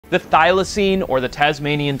The thylacine, or the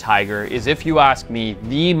Tasmanian tiger, is, if you ask me,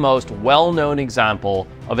 the most well-known example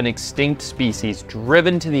of an extinct species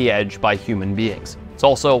driven to the edge by human beings. It's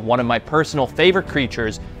also one of my personal favorite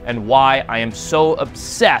creatures and why I am so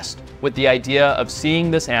obsessed with the idea of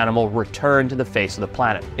seeing this animal return to the face of the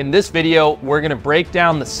planet. In this video, we're going to break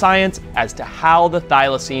down the science as to how the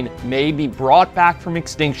thylacine may be brought back from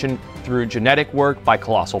extinction through genetic work by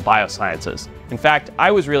Colossal Biosciences. In fact, I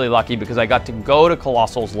was really lucky because I got to go to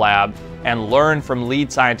Colossal's lab and learn from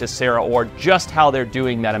lead scientist Sarah Orr just how they're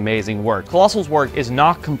doing that amazing work. Colossal's work is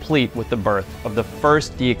not complete with the birth of the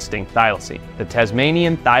first de-extinct thylacine. The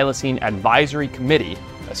Tasmanian Thylacine Advisory Committee,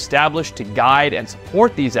 established to guide and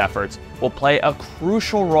support these efforts, will play a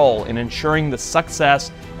crucial role in ensuring the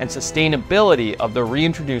success and sustainability of the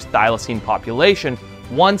reintroduced thylacine population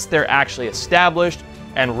once they're actually established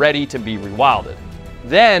and ready to be rewilded.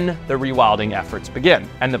 Then the rewilding efforts begin,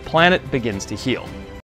 and the planet begins to heal.